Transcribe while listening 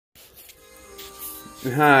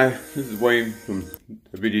Hi, this is Wayne from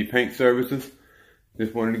VG Paint Services.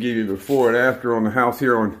 Just wanted to give you the before and after on the house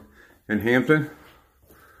here in Hampton.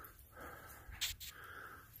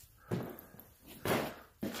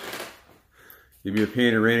 Give you a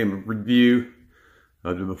panoramic review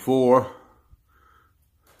of the before.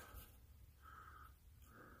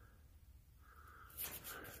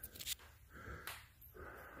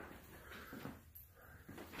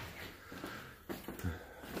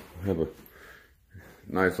 We have a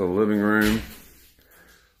nice little living room,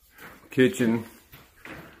 kitchen,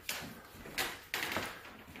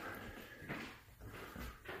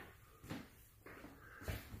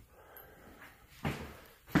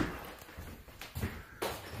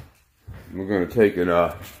 we're going to take it,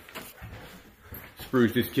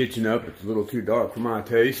 spruce this kitchen up. It's a little too dark for my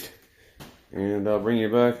taste, and I'll bring you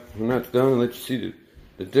back when that's done and let you see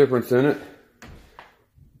the difference in it.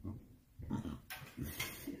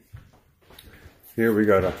 Here we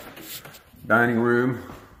got a dining room.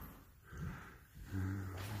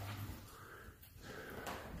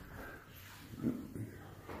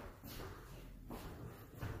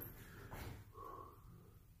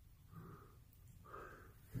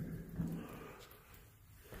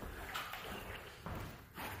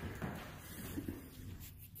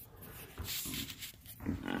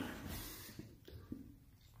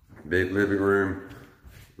 Big living room,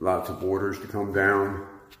 lots of borders to come down.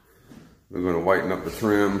 We're going to whiten up the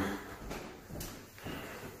trim.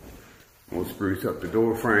 We'll spruce up the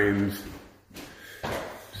door frames.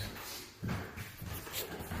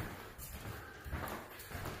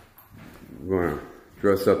 We're going to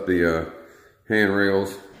dress up the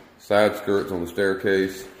handrails, side skirts on the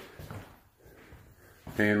staircase,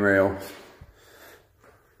 handrail.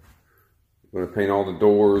 We're going to paint all the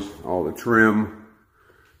doors, all the trim.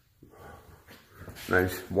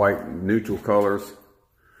 Nice white neutral colors.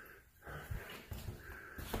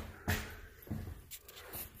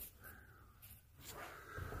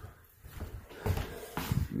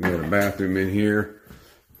 We got a bathroom in here.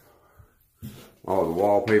 All the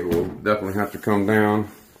wallpaper will definitely have to come down,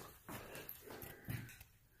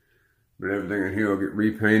 but everything in here will get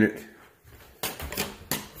repainted.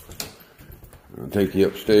 I'll take you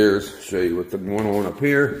upstairs, show you what's going on up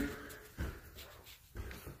here.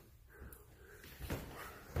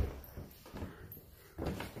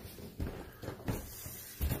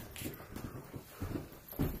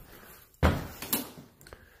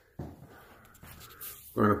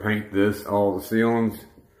 We're going to paint this, all the ceilings,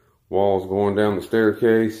 walls going down the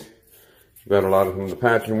staircase. Got a lot of the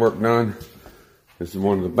patching work done. This is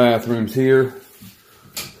one of the bathrooms here.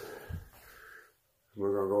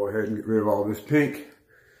 We're going to go ahead and get rid of all this pink,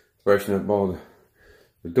 freshen up all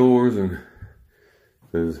the doors, and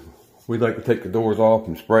because we like to take the doors off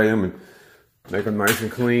and spray them and make them nice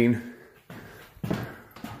and clean.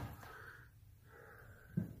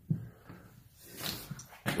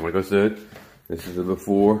 Like I said, this is the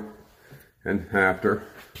before and after.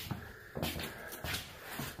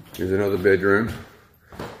 Here's another bedroom.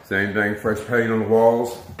 Same thing, fresh paint on the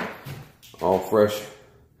walls. All fresh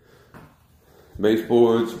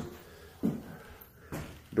baseboards,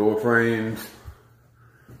 door frames,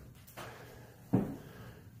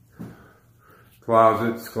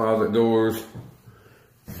 closets, closet doors.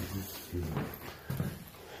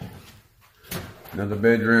 Another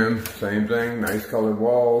bedroom, same thing, nice colored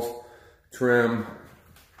walls. Trim,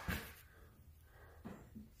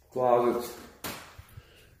 closets.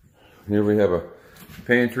 Here we have a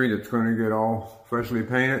pantry that's going to get all freshly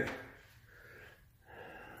painted.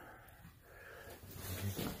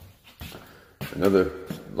 Another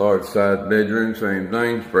large side bedroom, same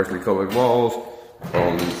thing, freshly colored walls,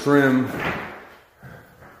 all new trim.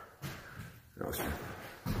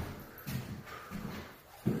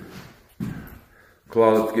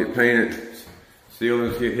 Closets get painted,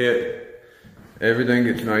 ceilings get hit. Everything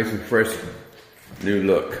gets nice and fresh, new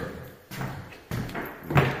look.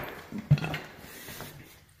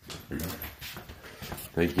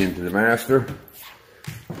 Take you into the master.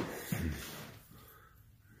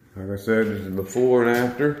 Like I said, this is before and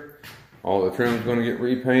after. All the trim's going to get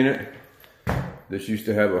repainted. This used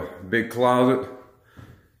to have a big closet.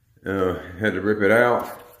 Had to rip it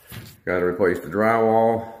out. Got to replace the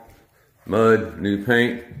drywall. Mud, new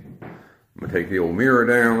paint. I'm going to take the old mirror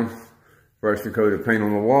down. Freshly coated paint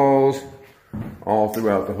on the walls, all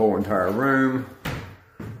throughout the whole entire room.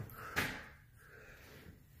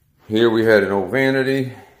 Here we had an old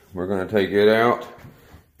vanity. We're going to take it out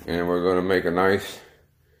and we're going to make a nice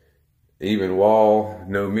even wall,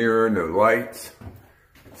 no mirror, no lights.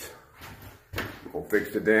 We'll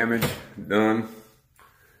fix the damage, done.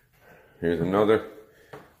 Here's another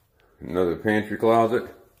another pantry closet.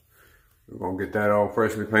 We're gonna get that all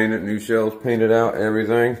freshly painted, new shelves painted out,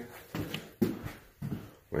 everything.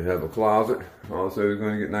 We have a closet. Also, we're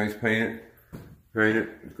gonna get nice painted.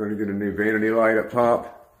 It's gonna get a new vanity light up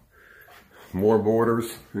top. More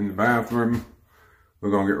borders in the bathroom.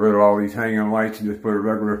 We're gonna get rid of all these hanging lights and just put a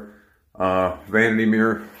regular vanity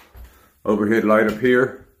mirror overhead light up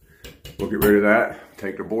here. We'll get rid of that.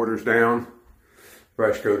 Take the borders down.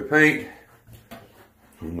 Fresh coat of paint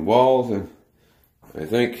on the walls, and I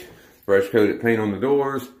think fresh coated paint on the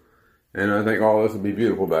doors, and I think all this will be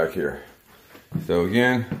beautiful back here. So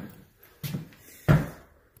again,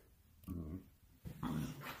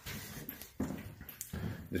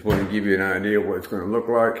 just want to give you an idea of what it's going to look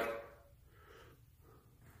like.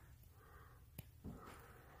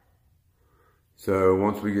 So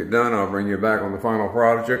once we get done, I'll bring you back on the final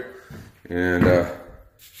project and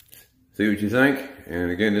see what you think.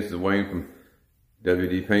 And again, this is Wayne from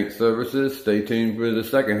WD Paint Services. Stay tuned for the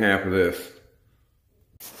second half of this.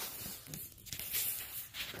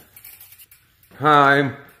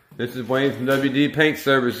 Hi, this is Wayne from WD Paint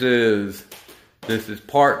Services. This is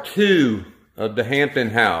part 2 of the Hampton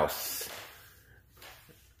house.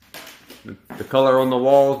 The color on the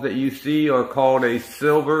walls that you see are called a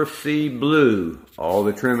silver sea blue. All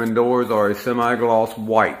the trim and doors are a semi-gloss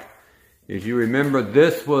white. As you remember,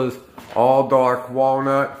 this was all dark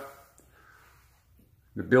walnut.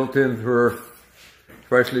 The built-ins were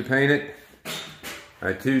freshly painted.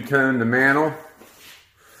 I two-toned the mantle.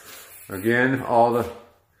 Again, all the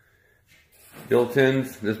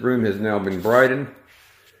built-ins. This room has now been brightened.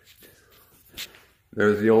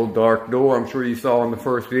 There's the old dark door I'm sure you saw in the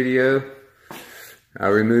first video. I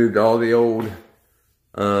removed all the old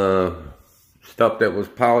stuff that was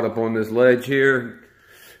piled up on this ledge here.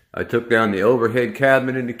 I took down the overhead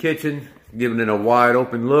cabinet in the kitchen, giving it a wide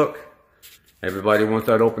open look. Everybody wants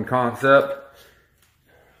that open concept.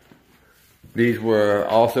 These were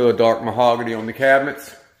also a dark mahogany on the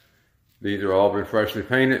cabinets. These are all been freshly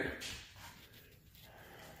painted.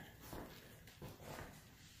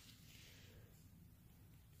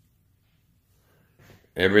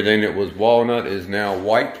 Everything that was walnut is now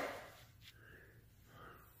white.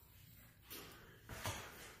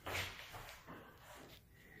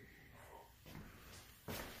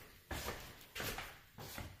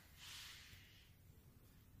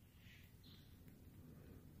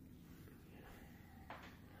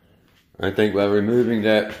 I think by removing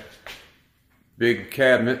that big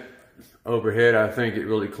cabinet overhead, I think it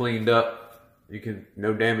really cleaned up.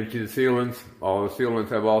 No damage to the ceilings. All the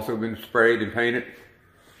ceilings have also been sprayed and painted.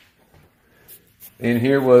 In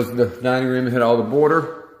here was the dining room that had all the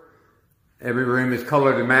border. Every room is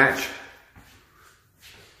colored to match.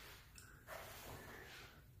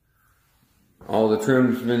 All the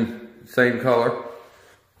trim's been the same color.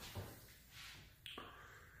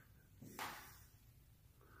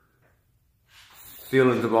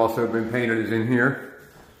 Ceilings have also been painted as in here.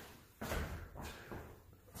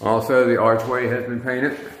 Also, the archway has been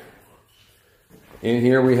painted. In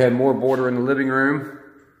here we had more border in the living room.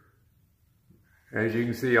 As you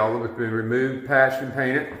can see, all of it's been removed, patched, and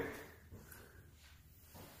painted.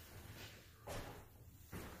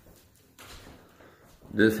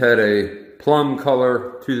 This had a plum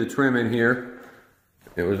color to the trim in here.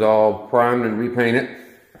 It was all primed and repainted.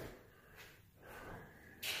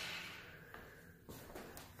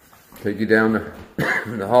 Take you down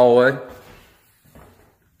the hallway.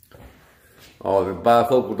 All the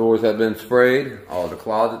bifocal doors have been sprayed. All the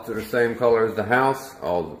closets are the same color as the house.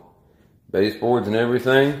 All the baseboards and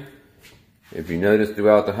everything. If you notice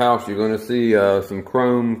throughout the house, you're going to see some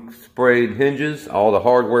chrome sprayed hinges. All the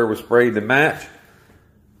hardware was sprayed to match.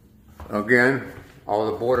 Again,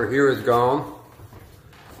 all the border here is gone.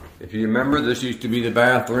 If you remember, this used to be the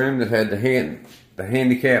bathroom that had the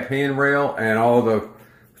handicap handrail and all the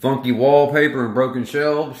funky wallpaper and broken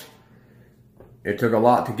shelves. It took a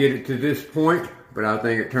lot to get it to this point, but I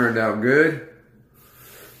think it turned out good.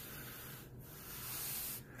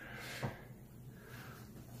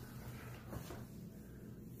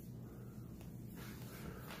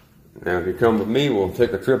 Now if you come with me, we'll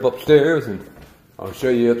take a trip upstairs and I'll show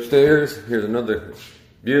you upstairs. Here's another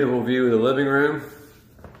beautiful view of the living room.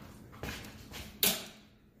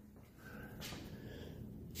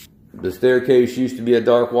 The staircase used to be a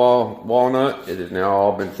dark walnut. It has now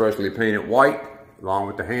all been freshly painted white, along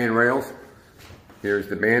with the handrails. Here's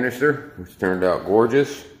the banister, which turned out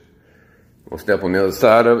gorgeous. We'll step on the other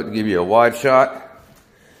side of it to give you a wide shot.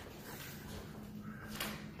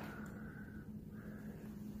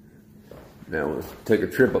 Now let's take a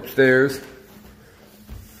trip upstairs.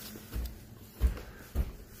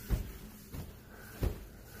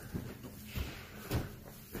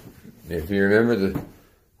 If you remember, the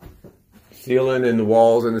ceiling and the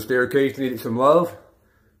walls and the staircase needed some love.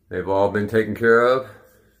 They've all been taken care of.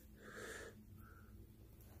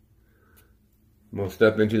 We'll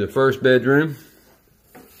step into the first bedroom.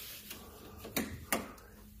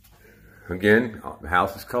 Again, the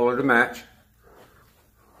house is colored to match.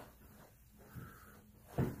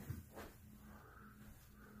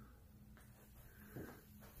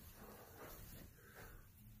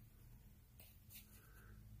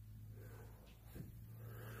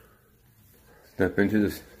 Step into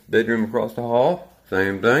this bedroom across the hall,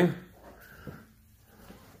 same thing.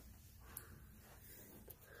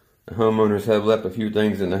 The homeowners have left a few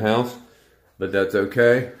things in the house, but that's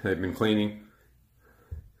okay. They've been cleaning.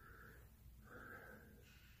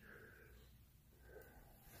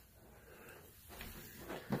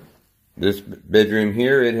 This bedroom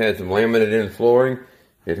here, it had some laminated flooring.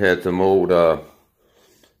 It had some old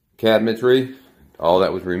cabinetry. All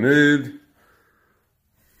that was removed.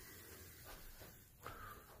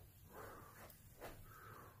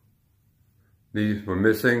 These were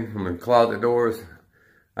missing from the closet doors.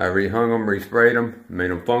 I rehung them, resprayed them, made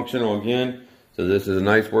them functional again. So this is a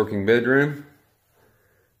nice working bedroom.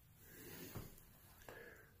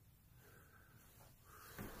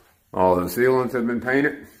 All the ceilings have been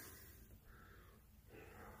painted.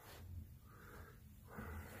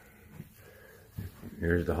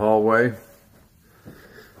 Here's the hallway.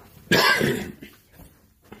 Here's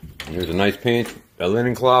a nice a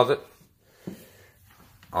linen closet.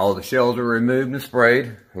 All the shelves are removed and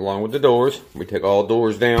sprayed, along with the doors. We take all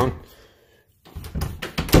doors down.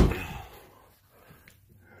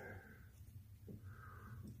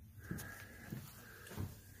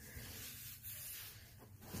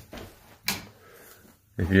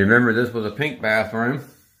 If you remember, this was a pink bathroom.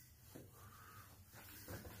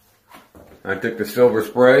 I took the silver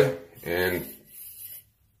spray and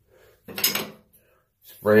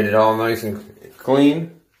sprayed it all nice and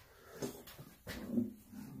clean.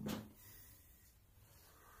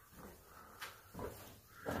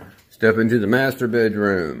 Step into the master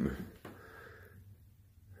bedroom.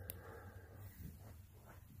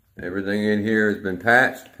 Everything in here has been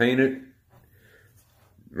patched, painted,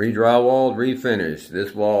 re-drywalled, refinished.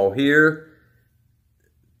 This wall here,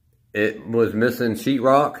 it was missing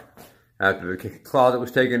sheetrock after the closet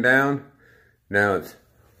was taken down. Now it's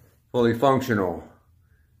fully functional.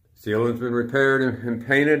 Ceiling's been repaired and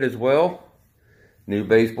painted as well. New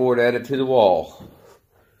baseboard added to the wall.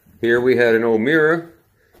 Here we had an old mirror.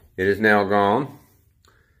 It is now gone.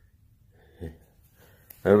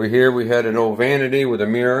 Over here we had an old vanity with a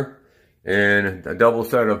mirror and a double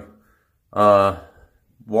set of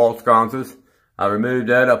wall sconces. I removed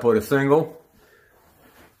that, I put a single.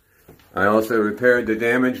 I also repaired the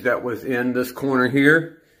damage that was in this corner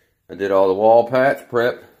here. I did all the wall patch,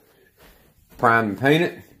 prep, primed and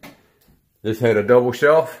painted. This had a double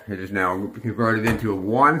shelf. It is now converted into a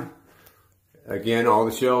one. Again, all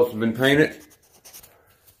the shelves have been painted.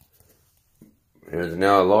 There's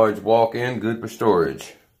now a large walk-in, good for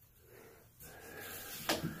storage.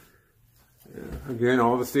 Again,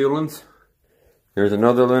 all the ceilings. Here's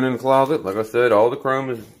another linen closet. Like I said, all the chrome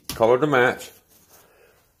is colored to match.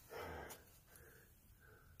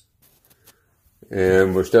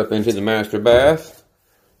 And we're stepping into the master bath.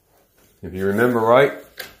 If you remember right,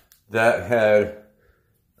 that had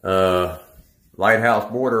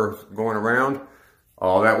lighthouse border going around.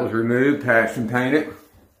 All that was removed, patched and painted,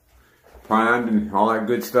 primed and all that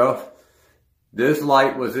good stuff. This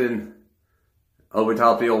light was in over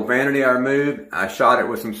top the old vanity I removed. I shot it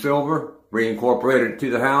with some silver, reincorporated it to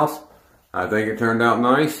the house. I think it turned out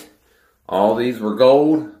nice. All these were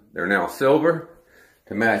gold. They're now silver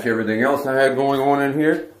to match everything else I had going on in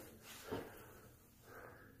here.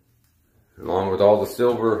 Along with all the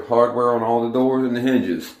silver hardware on all the doors and the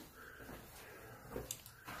hinges.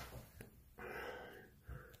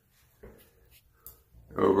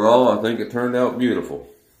 Overall, I think it turned out beautiful.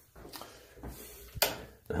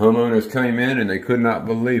 The homeowners came in and they could not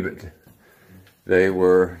believe it. They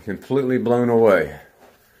were completely blown away.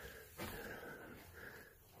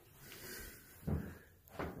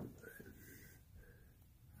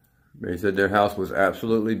 They said their house was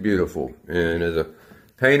absolutely beautiful. And as a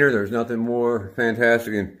painter, there's nothing more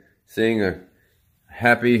fantastic than seeing a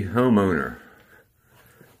happy homeowner.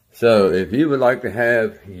 So if you would like to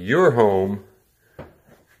have your home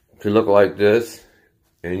to look like this,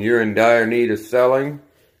 and you're in dire need of selling,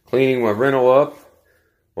 cleaning my rental up,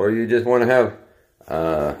 or you just want to have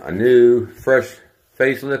a new, fresh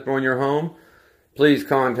facelift on your home, please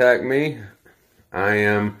contact me. I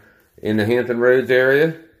am in the Hampton Roads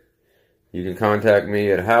area. You can contact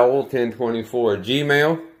me at Howell1024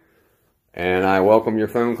 Gmail, And I welcome your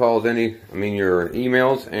phone calls, your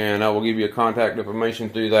emails, and I will give you contact information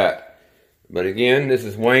through that. But again, this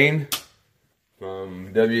is Wayne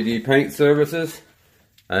from WD Paint Services.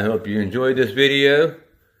 I hope you enjoyed this video.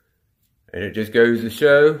 And it just goes to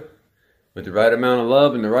show, with the right amount of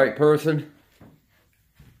love and the right person,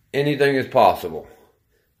 anything is possible.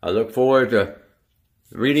 I look forward to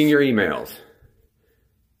reading your emails.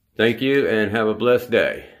 Thank you and have a blessed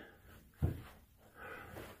day.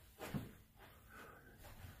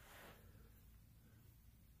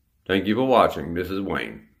 Thank you for watching. This is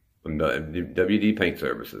Wayne from WD Paint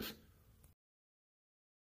Services.